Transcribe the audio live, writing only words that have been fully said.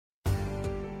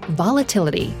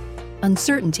Volatility,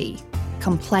 uncertainty,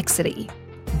 complexity.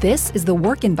 This is the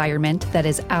work environment that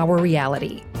is our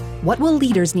reality. What will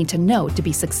leaders need to know to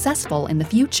be successful in the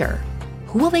future?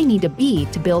 Who will they need to be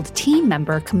to build team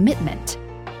member commitment?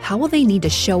 How will they need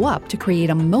to show up to create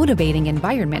a motivating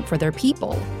environment for their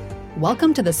people?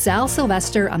 Welcome to the Sal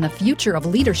Silvester on the Future of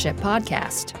Leadership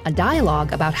podcast, a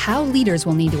dialogue about how leaders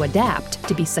will need to adapt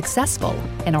to be successful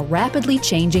in a rapidly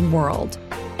changing world.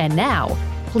 And now,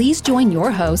 please join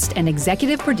your host and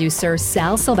executive producer,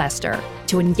 Sal Silvester,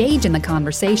 to engage in the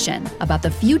conversation about the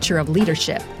future of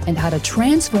leadership and how to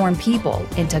transform people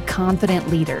into confident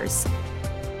leaders.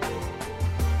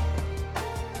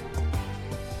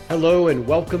 Hello and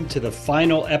welcome to the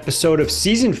final episode of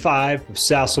Season 5 of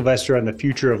Sal Silvester on the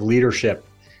Future of Leadership.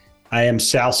 I am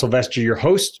Sal Silvester, your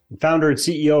host, founder and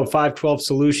CEO of 512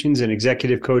 Solutions, an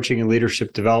executive coaching and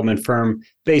leadership development firm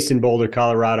based in Boulder,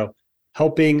 Colorado,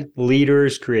 helping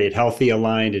leaders create healthy,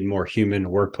 aligned, and more human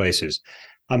workplaces.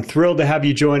 I'm thrilled to have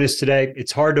you join us today.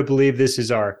 It's hard to believe this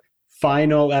is our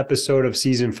final episode of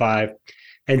Season 5.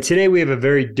 And today we have a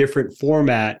very different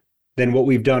format than what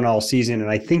we've done all season, and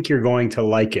I think you're going to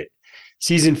like it.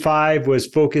 Season 5 was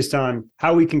focused on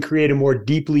how we can create a more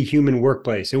deeply human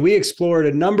workplace, and we explored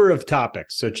a number of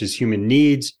topics such as human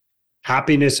needs,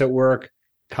 happiness at work,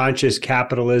 conscious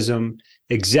capitalism,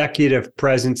 executive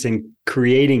presence and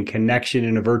creating connection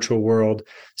in a virtual world,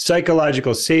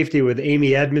 psychological safety with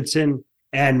Amy Edmondson,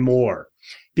 and more.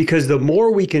 Because the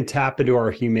more we can tap into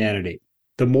our humanity,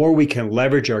 the more we can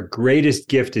leverage our greatest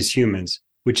gift as humans,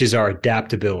 which is our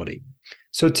adaptability.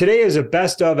 So today is a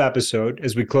best of episode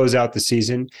as we close out the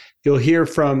season. You'll hear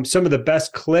from some of the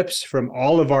best clips from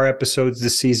all of our episodes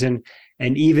this season,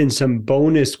 and even some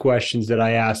bonus questions that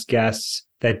I asked guests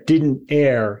that didn't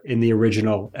air in the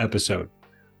original episode.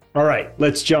 All right,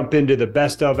 let's jump into the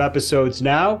best of episodes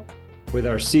now with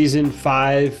our Season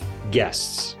 5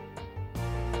 guests.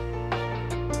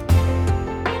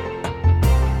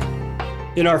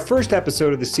 In our first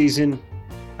episode of the season,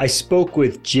 I spoke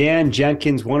with Jan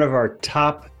Jenkins, one of our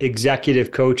top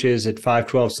executive coaches at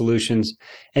 512 Solutions.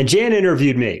 And Jan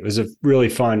interviewed me. It was a really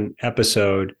fun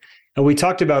episode. And we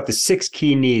talked about the 6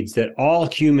 key needs that all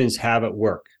humans have at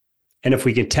work. And if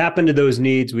we can tap into those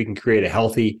needs, we can create a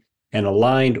healthy and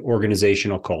aligned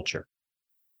organizational culture.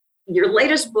 Your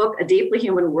latest book, A Deeply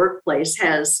Human Workplace,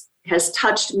 has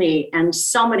touched me and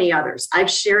so many others. I've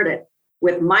shared it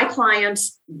with my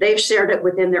clients, they've shared it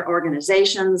within their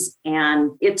organizations,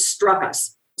 and it struck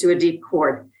us to a deep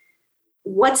chord.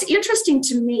 What's interesting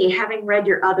to me, having read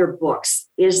your other books,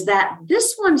 is that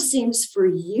this one seems for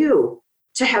you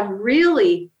to have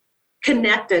really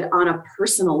connected on a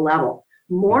personal level,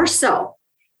 more so.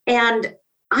 And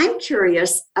I'm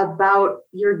curious about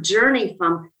your journey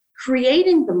from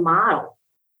creating the model,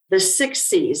 the 6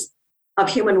 C's of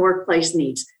human workplace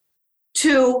needs,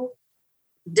 to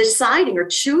deciding or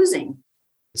choosing.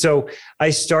 So I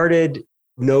started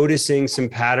noticing some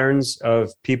patterns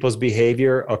of people's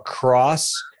behavior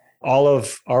across all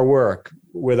of our work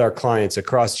with our clients,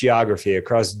 across geography,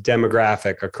 across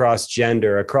demographic, across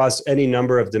gender, across any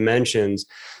number of dimensions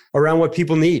around what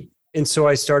people need. And so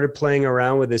I started playing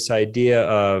around with this idea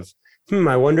of,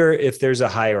 I wonder if there's a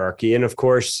hierarchy. And of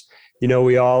course,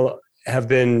 we all have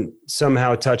been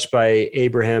somehow touched by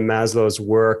Abraham Maslow's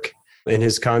work and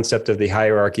his concept of the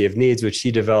hierarchy of needs, which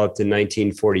he developed in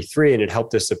 1943, and it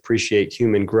helped us appreciate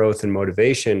human growth and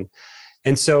motivation.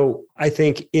 And so I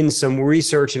think in some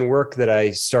research and work that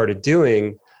I started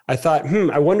doing, I thought,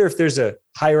 I wonder if there's a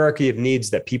hierarchy of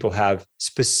needs that people have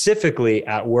specifically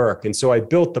at work. And so I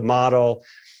built the model,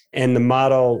 and the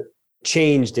model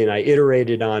changed, and I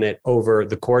iterated on it over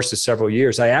the course of several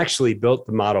years. I actually built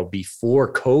the model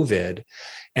before COVID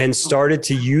and started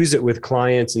to use it with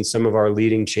clients in some of our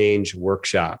leading change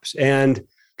workshops and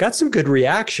got some good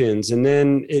reactions. And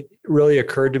then it really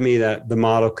occurred to me that the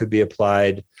model could be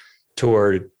applied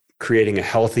toward creating a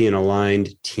healthy and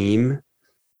aligned team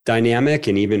dynamic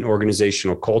and even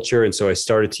organizational culture. And so I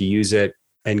started to use it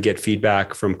and get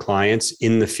feedback from clients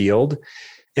in the field.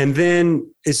 And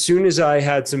then as soon as I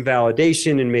had some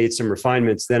validation and made some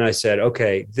refinements, then I said,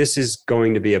 okay, this is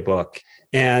going to be a book.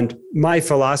 And my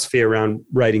philosophy around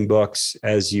writing books,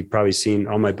 as you've probably seen,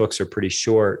 all my books are pretty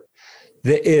short,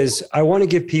 is I want to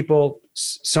give people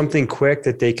something quick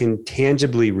that they can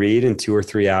tangibly read in 2 or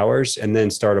 3 hours and then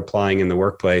start applying in the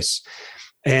workplace.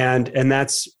 And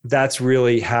that's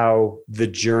really how the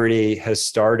journey has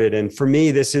started. And for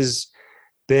me, this has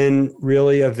been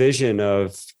really a vision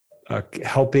of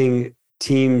helping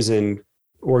teams and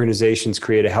organizations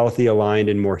create a healthy, aligned,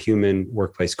 and more human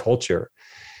workplace culture.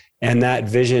 And that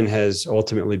vision has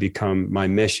ultimately become my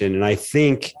mission. And I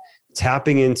think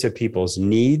tapping into people's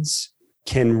needs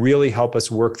can really help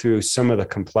us work through some of the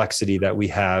complexity that we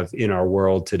have in our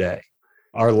world today.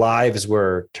 Our lives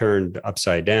were turned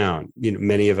upside down.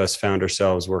 Many of us found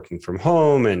ourselves working from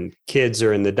home, and kids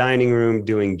are in the dining room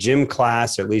doing gym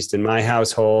class, at least in my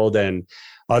household, and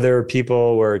other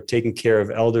people were taking care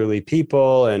of elderly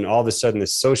people. And all of a sudden, the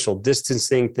social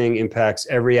distancing thing impacts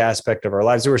every aspect of our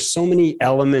lives. There were so many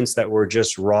elements that were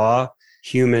just raw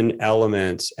human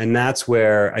elements. And that's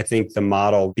where I think the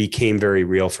model became very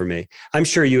real for me. I'm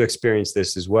sure you experienced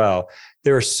this as well.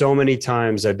 There are so many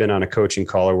times I've been on a coaching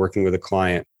call or working with a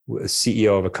client, a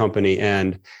CEO of a company,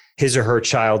 and his or her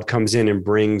child comes in and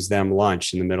brings them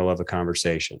lunch in the middle of a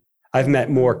conversation. I've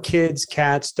met more kids,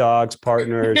 cats, dogs,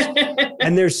 partners,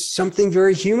 and there's something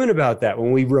very human about that.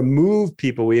 When we remove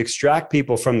people, we extract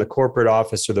people from the corporate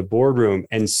office or the boardroom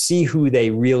and see who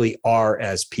they really are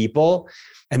as people.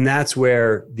 And that's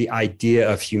where the idea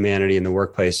of humanity in the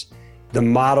workplace, the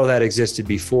model that existed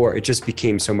before, it just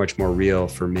became so much more real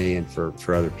for me and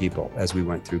for other people as we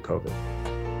went through COVID.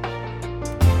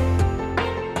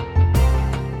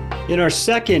 In our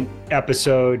second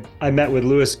episode, I met with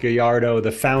Luis Gallardo,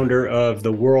 the founder of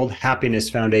the World Happiness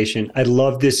Foundation. I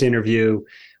loved this interview.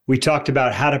 We talked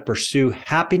about how to pursue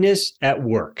happiness at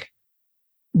work.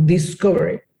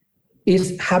 Discovery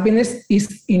is happiness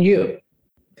is in you.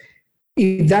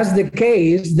 If that's the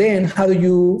case, then how do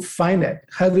you find it?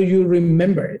 How do you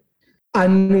remember it?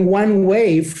 And one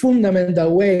way,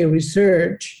 fundamental way,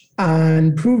 research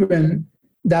and proven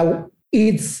that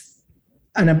it's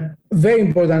a very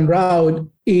important route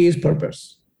is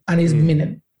purpose and is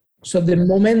meaning. So the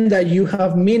moment that you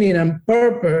have meaning and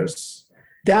purpose,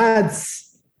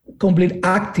 that's complete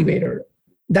activator.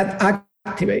 That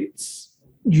activates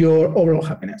your overall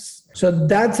happiness. So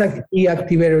that's a key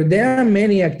activator. There are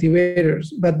many activators,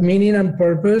 but meaning and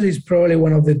purpose is probably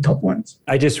one of the top ones.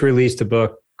 I just released a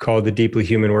book called The Deeply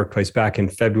Human Workplace back in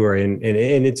February, and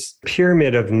it's a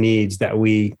pyramid of needs that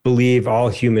we believe all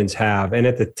humans have. And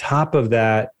at the top of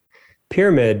that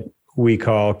pyramid, we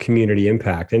call community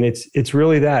impact. And it's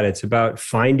really that. It's about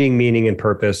finding meaning and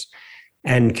purpose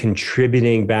and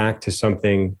contributing back to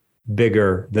something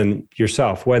bigger than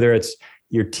yourself, whether it's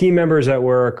your team members at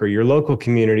work or your local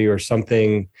community or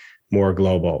something more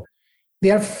global.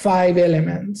 There are 5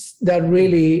 elements that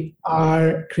really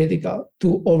are critical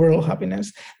to overall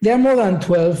happiness. There are more than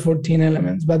 12, 14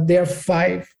 elements, but there are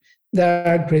 5 that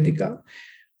are critical.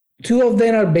 2 of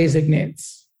them are basic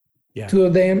needs. Yeah. 2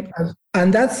 of them,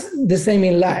 and that's the same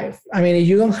in life. I mean, if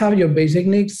you don't have your basic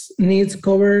needs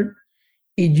covered,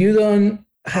 if you don't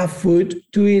have food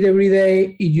to eat every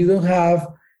day, if you don't have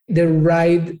the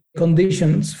right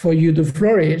conditions for you to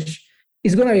flourish,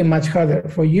 it's going to be much harder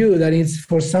for you than it's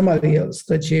for somebody else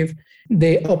to achieve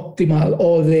the optimal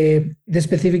or the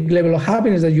specific level of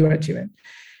happiness that you are achieving.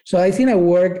 So I think at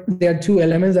work, there are 2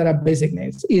 elements that are basic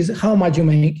needs, is how much you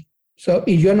make. So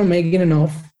if you're not making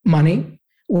enough money,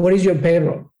 what is your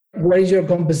payroll? What is your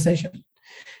compensation?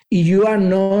 If you are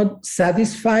not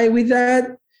satisfied with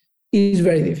that, it's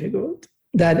very difficult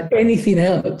that anything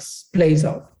else plays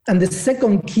off. And the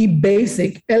second key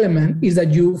basic element is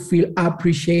that you feel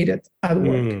appreciated at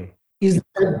work. Is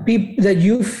that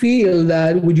you feel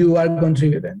that you are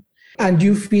contributing and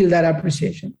you feel that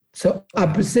appreciation. So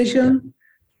appreciation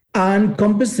and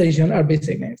compensation are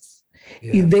basic needs.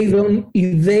 Yeah.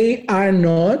 If they are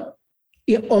not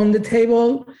on the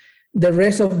table, the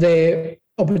rest of the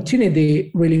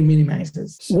opportunity really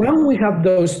minimizes. When we have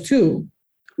those 2,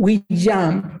 we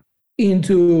jump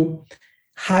into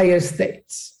higher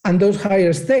states. And those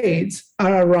higher states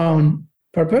are around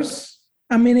purpose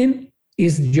and meaning.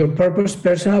 Is your purpose,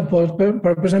 personal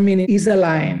purpose and meaning is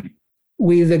aligned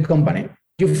with the company.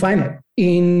 You find it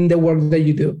in the work that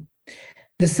you do.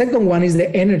 The second one is the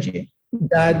energy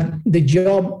that the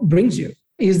job brings you.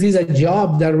 Is this a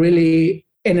job that really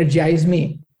energizes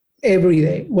me every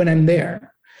day when I'm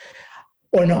there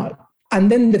or not?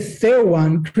 And then the third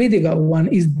one, critical one,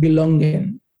 is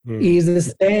belonging. Is the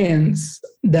sense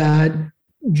that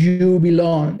you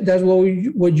belong. That's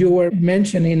what you were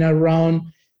mentioning around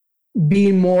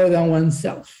being more than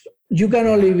oneself. You can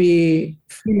only be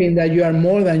feeling that you are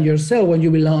more than yourself when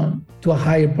you belong to a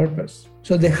higher purpose.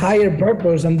 So the higher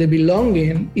purpose and the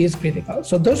belonging is critical.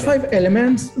 So those 5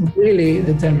 elements really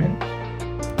determine.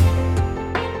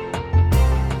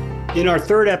 In our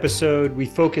third episode, we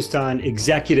focused on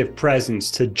executive presence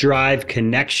to drive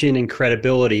connection and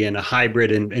credibility in a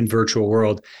hybrid and virtual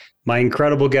world. My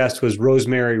incredible guest was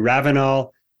Rosemary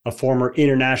Ravenel, a former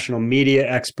international media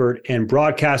expert and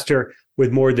broadcaster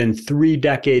with more than 3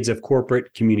 decades of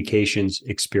corporate communications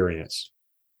experience.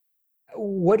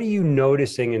 What are you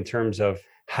noticing in terms of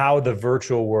how the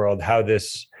virtual world, how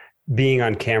this being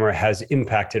on camera has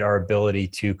impacted our ability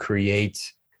to create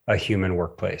a human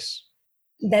workplace?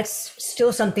 That's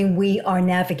still something we are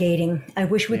navigating. I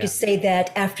wish we could say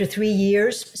that after 3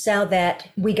 years, Sal, that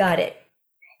we got it.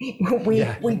 We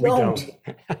don't.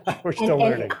 We're still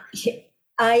learning.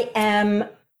 I am,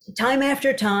 time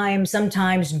after time,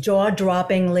 sometimes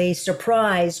jaw-droppingly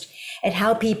surprised at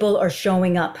how people are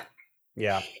showing up.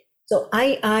 Yeah. So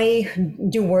I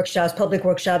do workshops, public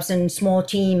workshops, and small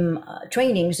team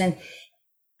trainings, and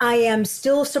I am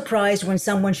still surprised when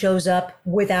someone shows up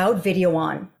without video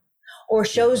on, or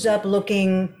shows up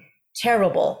looking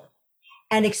terrible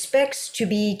and expects to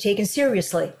be taken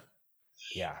seriously.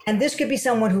 Yeah. And this could be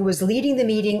someone who is leading the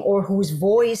meeting or whose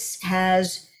voice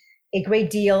has a great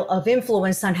deal of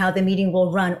influence on how the meeting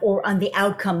will run or on the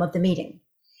outcome of the meeting.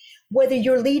 Whether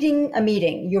you're leading a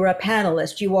meeting, you're a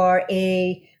panelist, you are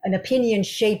an opinion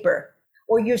shaper,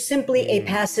 or you're simply a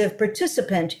passive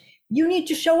participant, you need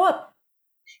to show up.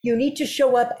 You need to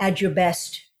show up at your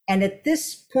best. And at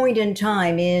this point in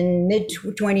time, in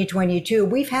mid-2022,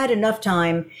 we've had enough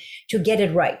time to get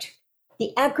it right.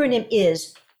 The acronym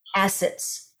is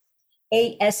ASSET,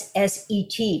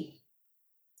 ASSET.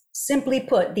 Simply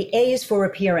put, the A is for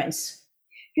appearance.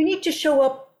 You need to show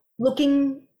up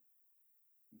looking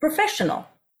professional.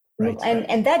 Right.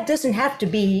 And that doesn't have to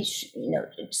be,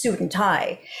 suit and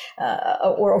tie,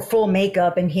 or full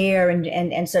makeup and hair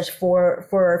and such for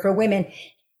women.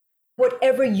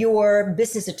 Whatever your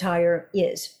business attire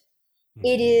is,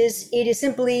 it is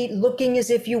simply looking as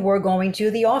if you were going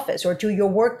to the office or to your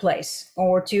workplace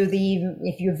or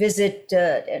if you visit,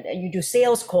 you do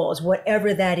sales calls,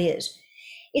 whatever that is.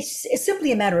 It's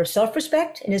simply a matter of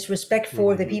self-respect, and it's respect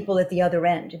for the people at the other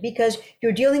end, because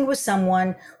you're dealing with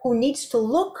someone who needs to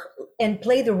look and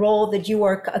play the role that you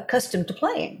are accustomed to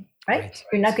playing, right?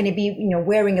 You're not going to be,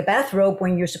 wearing a bathrobe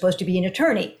when you're supposed to be an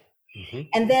attorney.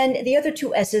 And then the other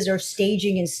two S's are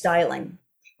staging and styling,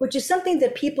 which is something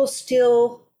that people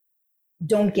still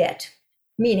don't get.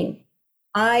 Meaning,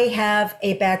 I have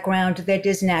a background that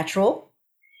is natural,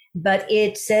 but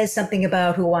it says something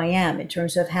about who I am in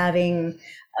terms of having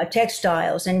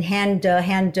textiles and hand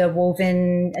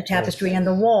woven tapestry on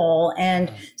the wall,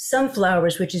 and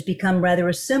sunflowers, which has become rather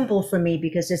a symbol for me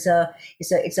because it's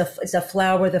a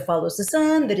flower that follows the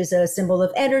sun, that is a symbol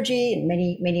of energy and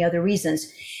many other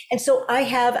reasons. And so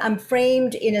I'm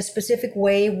framed in a specific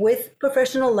way with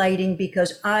professional lighting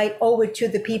because I owe it to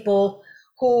the people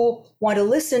who want to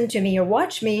listen to me or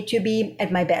watch me to be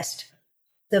at my best.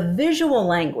 The visual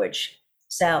language,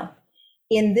 Sal,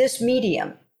 in this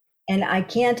medium, and I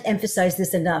can't emphasize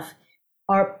this enough,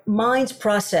 our minds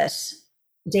process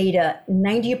data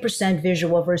 90%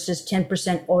 visual versus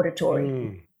 10%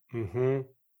 auditory.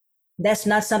 That's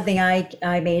not something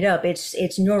I made up. It's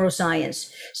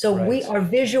neuroscience. So we are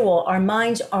visual. Our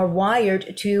minds are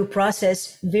wired to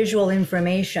process visual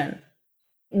information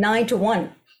 9-1.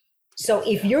 So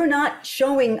if you're not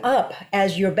showing up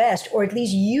as your best, or at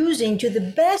least using to the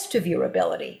best of your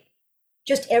ability,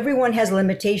 just everyone has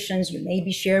limitations. You may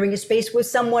be sharing a space with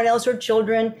someone else or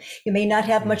children. You may not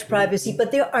have much privacy,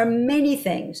 but there are many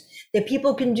things that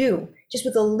people can do just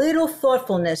with a little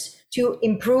thoughtfulness to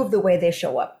improve the way they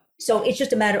show up. So it's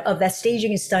just a matter of that staging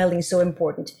and styling is so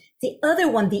important. The other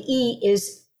one, the E,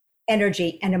 is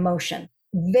energy and emotion.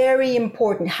 Very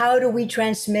important. How do we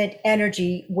transmit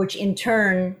energy, which in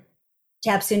turn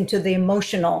taps into the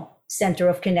emotional center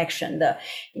of connection?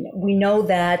 We know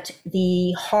that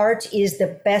the heart is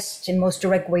the best and most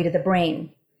direct way to the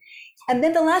brain. And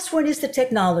then the last one is the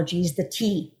technologies, the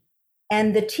T.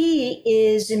 And the T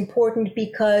is important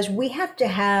because we have to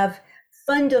have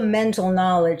fundamental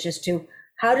knowledge as to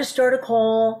how to start a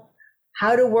call,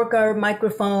 how to work our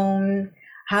microphone,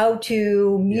 how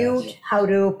to mute, how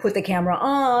to put the camera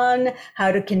on,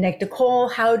 how to connect a call,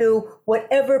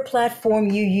 whatever platform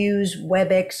you use,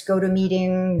 WebEx,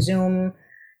 GoToMeeting, Zoom,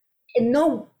 and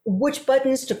know which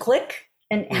buttons to click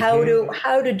and how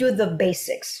to do the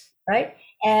basics, right?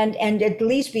 And at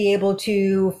least be able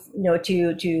to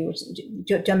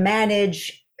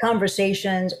manage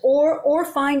conversations or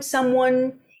find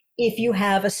someone, if you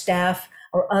have a staff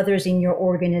or others in your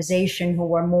organization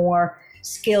who are more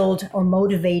skilled or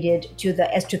motivated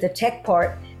as to the tech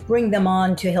part, bring them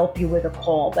on to help you with a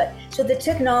call. But so the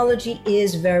technology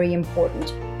is very important.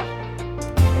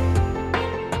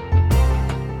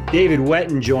 David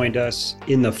Wetton joined us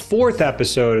in the 4th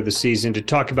episode of the season to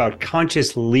talk about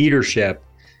conscious leadership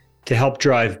to help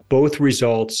drive both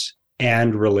results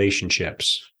and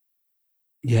relationships.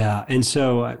 Yeah. And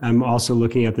so I'm also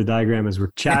looking at the diagram as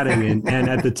we're chatting and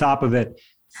at the top of it,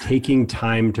 taking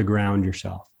time to ground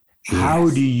yourself. How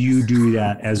do you do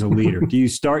that as a leader? Do you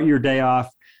start your day off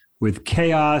with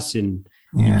chaos and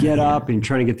you get up and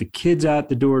trying to get the kids out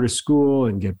the door to school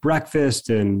and get breakfast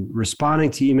and responding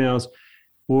to emails?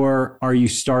 Or are you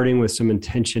starting with some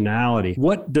intentionality?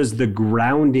 What does the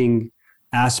grounding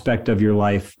aspect of your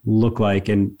life look like?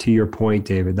 And to your point,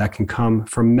 David, that can come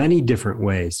from many different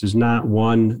ways. There's not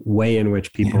one way in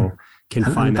which people can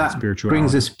find that spirituality.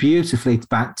 Brings us beautifully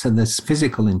back to this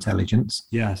physical intelligence.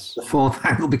 Yes. The fourth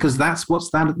angle, because that's what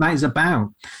that is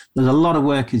about. There's a lot of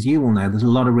work, as you will know, there's a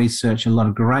lot of research, a lot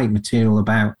of great material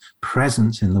about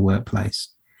presence in the workplace.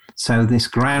 So this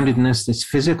groundedness, this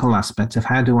physical aspect of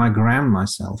how do I ground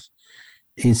myself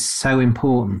is so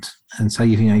important. And so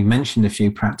you mentioned a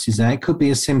few practices there. It could be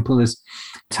as simple as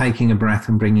taking a breath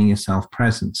and bringing yourself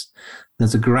presence.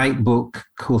 There's a great book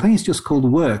called, I think it's just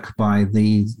called Work, by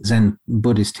the Zen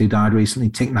Buddhist who died recently,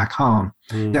 Thich Nhat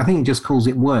Hanh. I think it just calls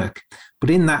it Work. But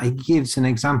in that, it gives an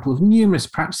example of numerous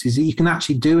practices that you can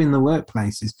actually do in the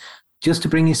workplaces just to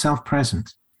bring yourself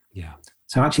present. Yeah.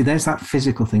 So actually, there's that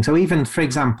physical thing. So even, for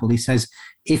example, he says,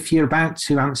 if you're about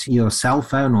to answer your cell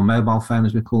phone or mobile phone,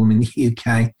 as we call them in the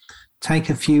UK, take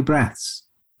a few breaths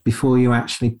before you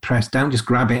actually press. Don't just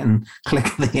grab it and click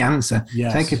the answer.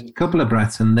 Yes. Take a couple of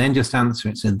breaths and then just answer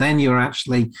it. So then you're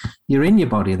in your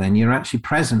body then. You're actually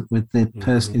present with the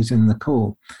person who's in the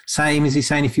call. Same as he's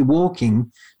saying, if you're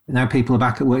walking, now people are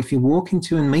back at work, if you're walking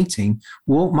to a meeting,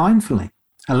 walk mindfully.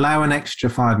 Allow an extra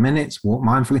 5 minutes, walk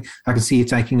mindfully. I can see you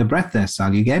taking a breath there,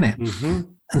 Sal, you get it.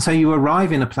 And so you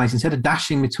arrive in a place, instead of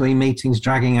dashing between meetings,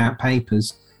 dragging out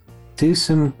papers, do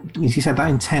some, as you said, that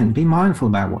intent. Be mindful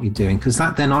about what you're doing, because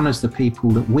that then honors the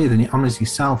people that with, and it honors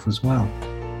yourself as well.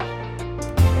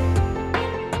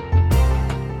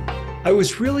 I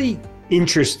was really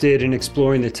interested in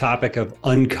exploring the topic of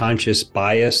unconscious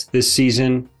bias this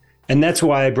season. And that's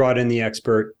why I brought in the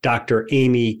expert, Dr.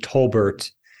 Amy Tolbert.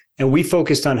 And we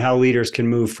focused on how leaders can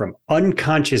move from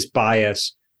unconscious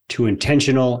bias to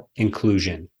intentional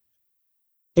inclusion.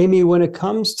 Amy, when it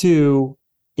comes to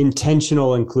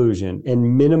intentional inclusion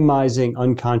and minimizing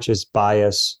unconscious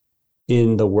bias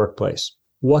in the workplace,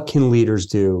 what can leaders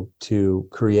do to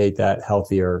create that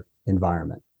healthier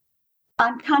environment?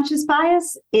 Unconscious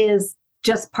bias is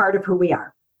just part of who we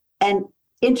are. And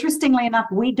interestingly enough,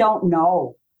 we don't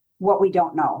know what we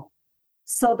don't know.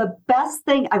 So the best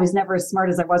thing, I was never as smart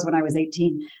as I was when I was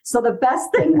 18. So the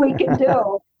best thing we can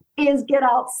do is get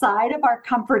outside of our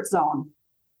comfort zone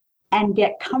and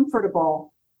get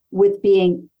comfortable with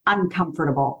being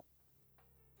uncomfortable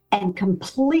and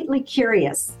completely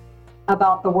curious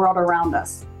about the world around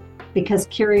us, because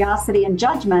curiosity and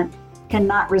judgment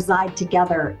cannot reside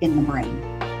together in the brain.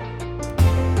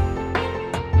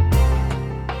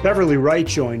 Beverly Wright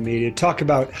joined me to talk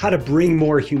about how to bring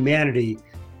more humanity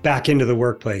back into the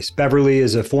workplace. Beverly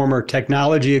is a former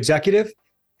technology executive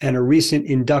and a recent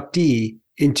inductee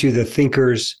into the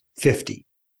Thinkers 50.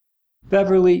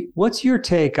 Beverly, what's your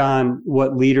take on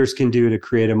what leaders can do to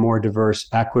create a more diverse,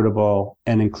 equitable,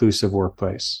 and inclusive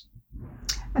workplace?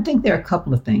 I think there are a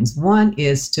couple of things. One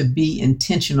is to be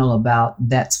intentional about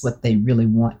that's what they really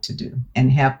want to do,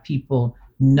 and have people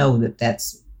know that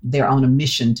they're on a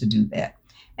mission to do that.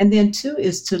 And then two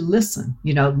is to listen,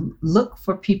 look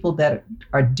for people that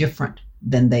are different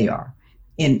than they are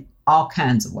in all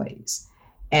kinds of ways.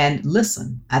 And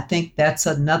listen. I think that's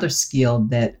another skill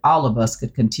that all of us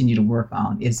could continue to work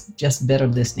on, is just better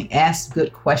listening. Ask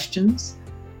good questions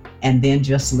and then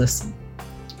just listen.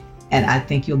 And I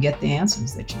think you'll get the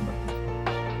answers that you look for.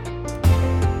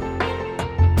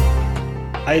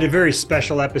 I had a very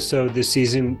special episode this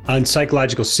season on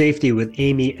psychological safety with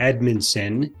Amy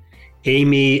Edmondson.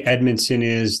 Amy Edmondson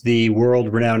is the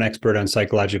world-renowned expert on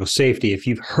psychological safety. If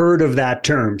you've heard of that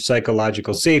term,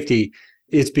 psychological safety,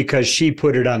 it's because she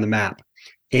put it on the map.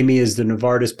 Amy is the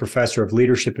Novartis Professor of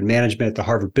Leadership and Management at the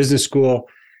Harvard Business School,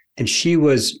 and she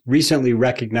was recently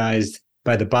recognized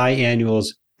by the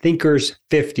biannual's Thinkers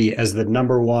 50 as the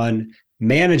 #1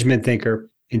 management thinker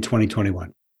in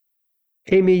 2021.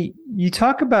 Amy, you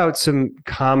talk about some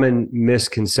common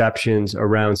misconceptions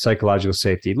around psychological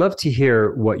safety. I'd love to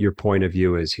hear what your point of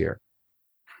view is here.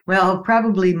 Well,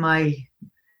 probably my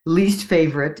least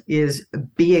favorite is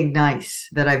being nice,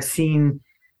 that I've seen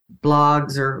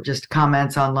blogs or just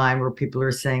comments online where people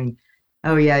are saying,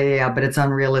 oh, yeah, but it's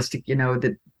unrealistic,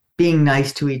 that being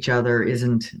nice to each other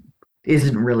isn't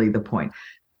really the point.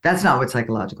 That's not what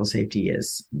psychological safety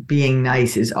is. Being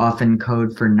nice is often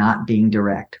code for not being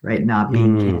direct, right? Not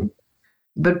being candid.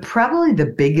 But probably the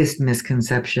biggest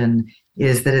misconception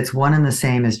is that it's one and the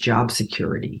same as job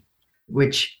security,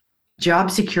 which job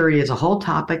security is a whole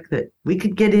topic that we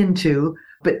could get into,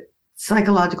 but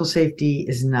psychological safety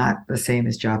is not the same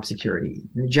as job security.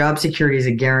 Job security is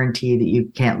a guarantee that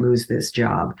you can't lose this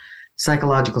job.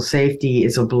 Psychological safety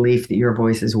is a belief that your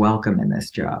voice is welcome in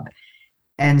this job.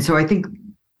 And so I think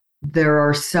there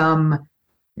are some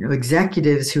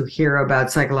executives who hear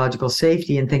about psychological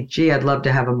safety and think, gee, I'd love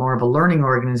to have a more of a learning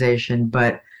organization,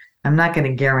 but I'm not going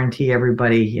to guarantee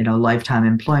everybody, lifetime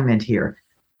employment here.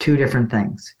 Two different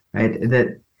things, right?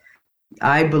 That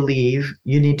I believe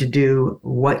you need to do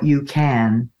what you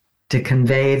can to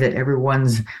convey that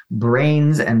everyone's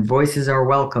brains and voices are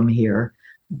welcome here,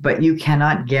 but you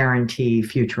cannot guarantee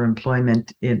future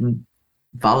employment in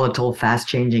volatile,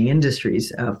 fast-changing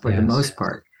industries for the most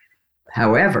part.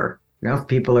 However, if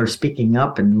people are speaking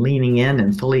up and leaning in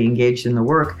and fully engaged in the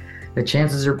work, the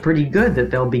chances are pretty good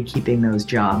that they'll be keeping those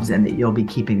jobs and that you'll be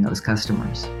keeping those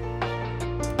customers.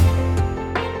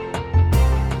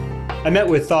 I met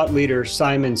with thought leader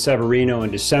Simon Severino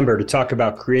in December to talk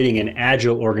about creating an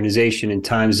agile organization in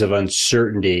times of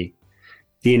uncertainty.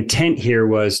 The intent here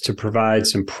was to provide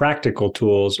some practical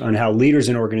tools on how leaders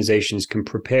and organizations can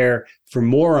prepare for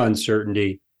more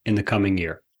uncertainty in the coming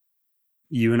year.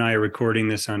 You and I are recording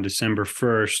this on December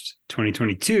 1st,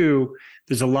 2022.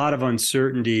 There's a lot of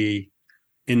uncertainty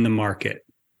in the market.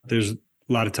 There's a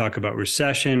lot of talk about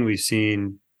recession. We've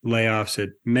seen layoffs at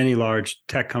many large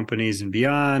tech companies and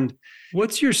beyond.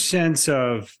 What's your sense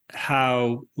of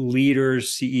how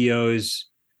leaders, CEOs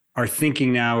are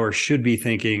thinking now or should be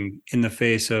thinking in the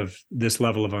face of this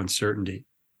level of uncertainty?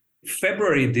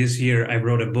 February this year, I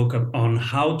wrote a book on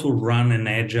how to run an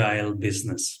agile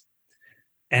business.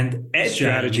 And agile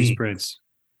strategy sprints.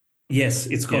 Yes,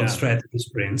 it's called strategy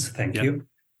sprints. Thank you.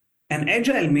 And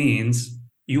agile means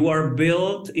you are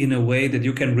built in a way that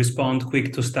you can respond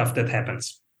quick to stuff that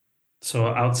happens.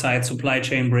 So outside supply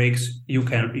chain breaks, you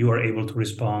are able to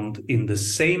respond in the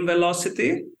same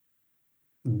velocity.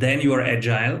 Then you are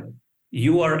agile.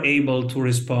 You are able to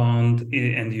respond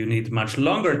and you need much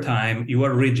longer time. You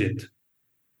are rigid.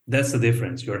 That's the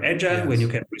difference. You're agile when you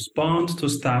can respond to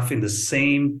stuff in the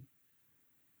same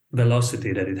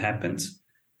velocity that it happens.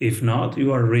 If not,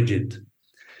 you are rigid.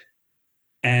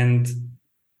 And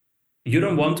you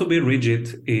don't want to be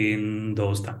rigid in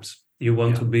those times. You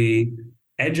want to be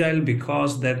agile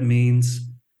because that means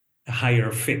a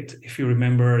higher fit. If you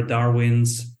remember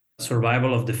Darwin's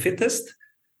survival of the fittest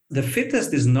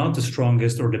is not the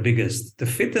strongest or the biggest. The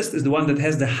fittest is the one that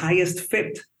has the highest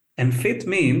fit. And fit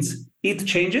means it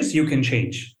changes, you can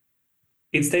change.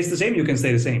 It stays the same, you can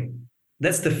stay the same.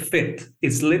 That's the fit.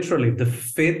 It's literally the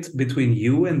fit between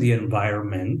you and the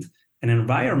environment. An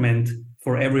environment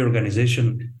for every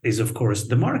organization is, of course,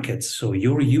 the markets. So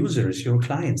your users, your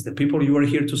clients, the people you are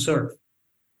here to serve,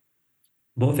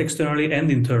 both externally and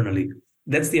internally.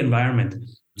 That's the environment.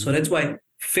 So that's why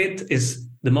fit is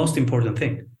the most important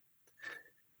thing.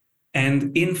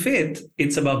 And in fit,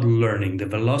 it's about learning, the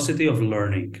velocity of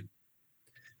learning.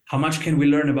 How much can we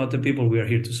learn about the people we are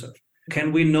here to serve?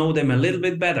 Can we know them a little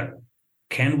bit better?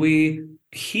 Can we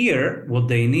hear what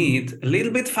they need a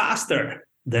little bit faster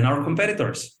than our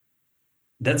competitors?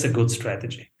 That's a good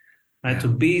strategy, right? To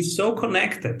be so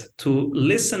connected, to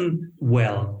listen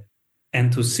well,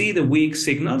 and to see the weak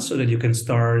signals so that you can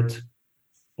start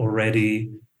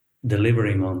already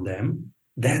delivering on them.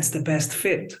 That's the best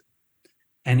fit.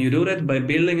 And you do that by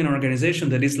building an organization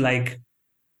that is like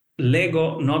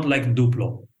Lego, not like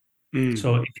Duplo.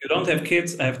 So if you don't have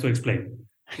kids, I have to explain.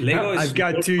 Lego is I've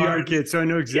got 2 young kids, so I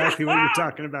know exactly what you're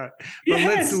talking about.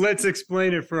 But let's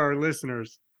explain it for our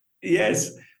listeners.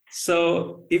 Yes.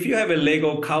 So if you have a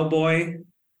Lego cowboy,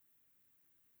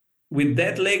 with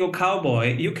that Lego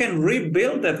cowboy, you can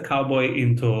rebuild that cowboy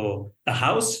into a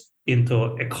house, into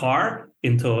a car,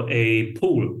 into a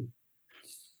pool.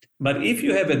 But if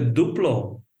you have a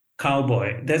Duplo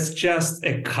cowboy, that's just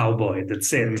a cowboy.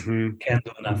 That's it. Can't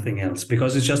do nothing else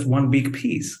because it's just one big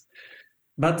piece.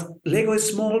 But Lego is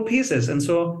small pieces. And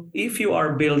so if you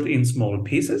are built in small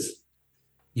pieces,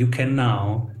 you can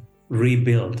now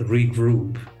rebuild,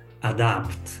 regroup,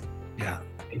 adapt,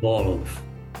 evolve.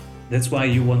 That's why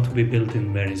you want to be built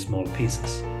in very small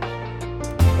pieces.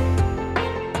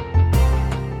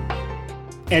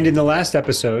 And in the last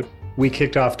episode, we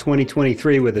kicked off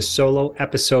 2023 with a solo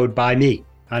episode by me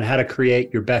on how to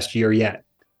create your best year yet.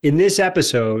 In this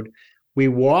episode, we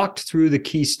walked through the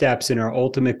key steps in our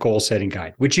ultimate goal setting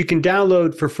guide, which you can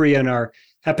download for free on our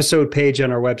episode page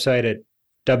on our website at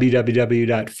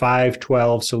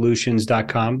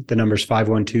www.512solutions.com. The number's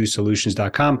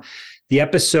 512solutions.com. The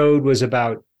episode was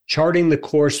about charting the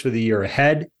course for the year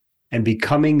ahead and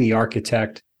becoming the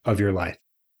architect of your life.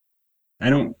 I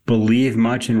don't believe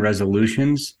much in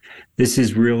resolutions. This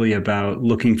is really about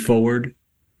looking forward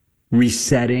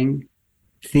resetting,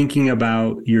 thinking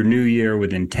about your new year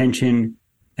with intention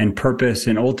and purpose,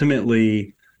 and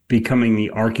ultimately becoming the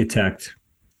architect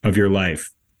of your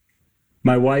life.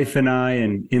 My wife and I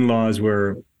and in-laws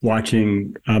were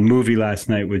watching a movie last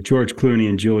night with George Clooney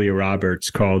and Julia Roberts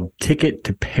called Ticket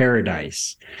to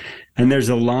Paradise. And there's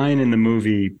a line in the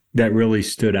movie that really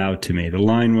stood out to me. The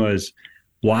line was,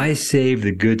 "Why save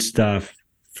the good stuff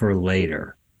for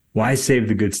later? Why save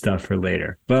the good stuff for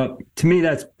later?" Well, to me,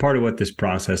 that's part of what this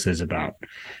process is about.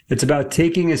 It's about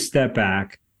taking a step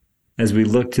back as we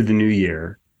look to the new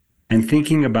year and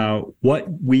thinking about what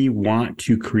we want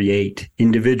to create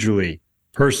individually,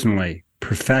 personally,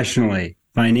 professionally,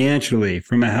 financially,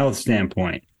 from a health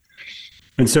standpoint.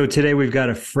 And so today we've got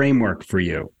a framework for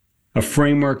you, a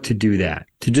framework to do that,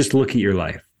 to just look at your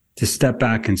life, to step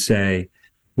back and say,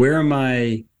 where am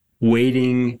I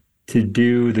waiting to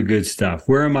do the good stuff?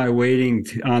 Where am I waiting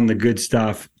on the good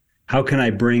stuff? How can I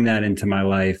bring that into my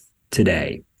life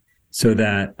today so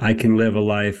that I can live a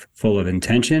life full of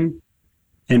intention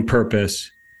and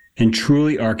purpose and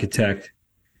truly architect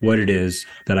what it is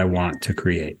that I want to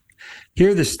create?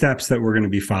 Here are the steps that we're going to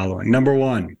be following. Number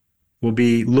one, we'll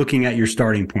be looking at your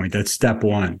starting point. That's step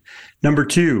one. Number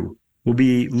two, we'll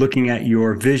be looking at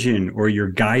your vision or your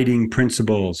guiding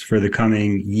principles for the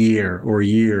coming year or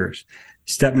years.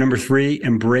 Step number three,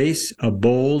 embrace a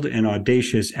bold and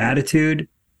audacious attitude.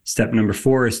 Step number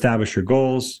four, establish your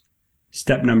goals.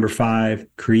 Step number five,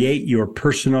 create your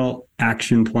personal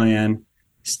action plan.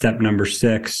 Step number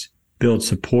six, build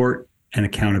support and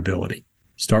accountability.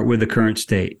 Start with the current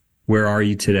state. Where are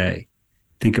you today?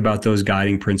 Think about those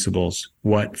guiding principles.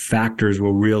 What factors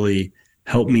will really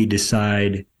help me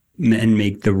decide and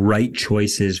make the right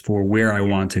choices for where I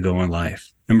want to go in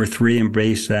life? Number three,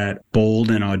 embrace that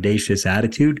bold and audacious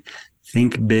attitude.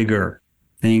 Think bigger,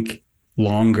 think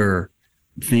longer,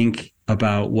 think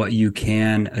about what you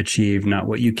can achieve, not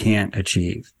what you can't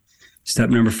achieve. Step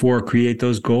number four, create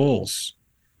those goals.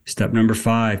 Step number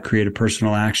five, create a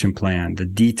personal action plan, the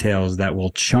details that will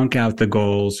chunk out the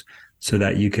goals so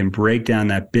that you can break down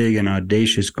that big and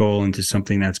audacious goal into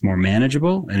something that's more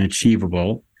manageable and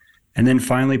achievable. And then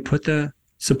finally, put the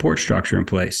support structure in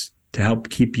place to help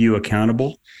keep you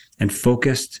accountable and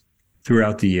focused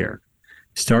throughout the year.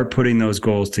 Start putting those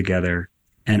goals together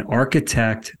and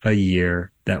architect a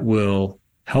year that will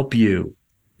help you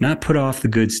not put off the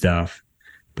good stuff,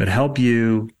 but help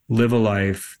you live a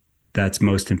life that's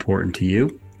most important to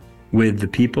you, with the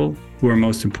people who are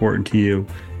most important to you,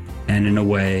 and in a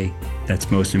way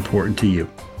that's most important to you.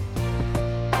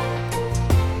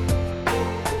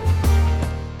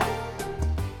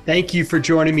 Thank you for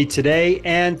joining me today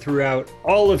and throughout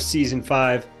all of season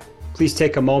 5. Please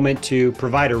take a moment to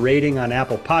provide a rating on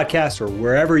Apple Podcasts or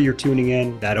wherever you're tuning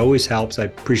in. That always helps. I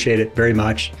appreciate it very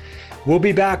much. We'll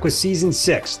be back with season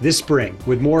 6 this spring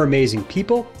with more amazing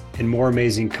people and more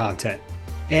amazing content.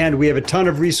 And we have a ton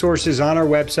of resources on our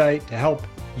website to help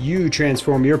you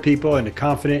transform your people into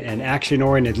confident and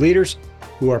action-oriented leaders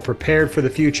who are prepared for the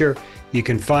future. You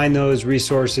can find those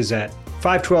resources at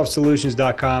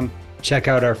 512solutions.com. Check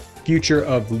out our Future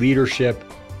of Leadership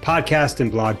podcast and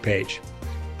blog page.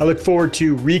 I look forward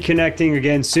to reconnecting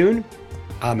again soon.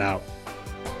 I'm out.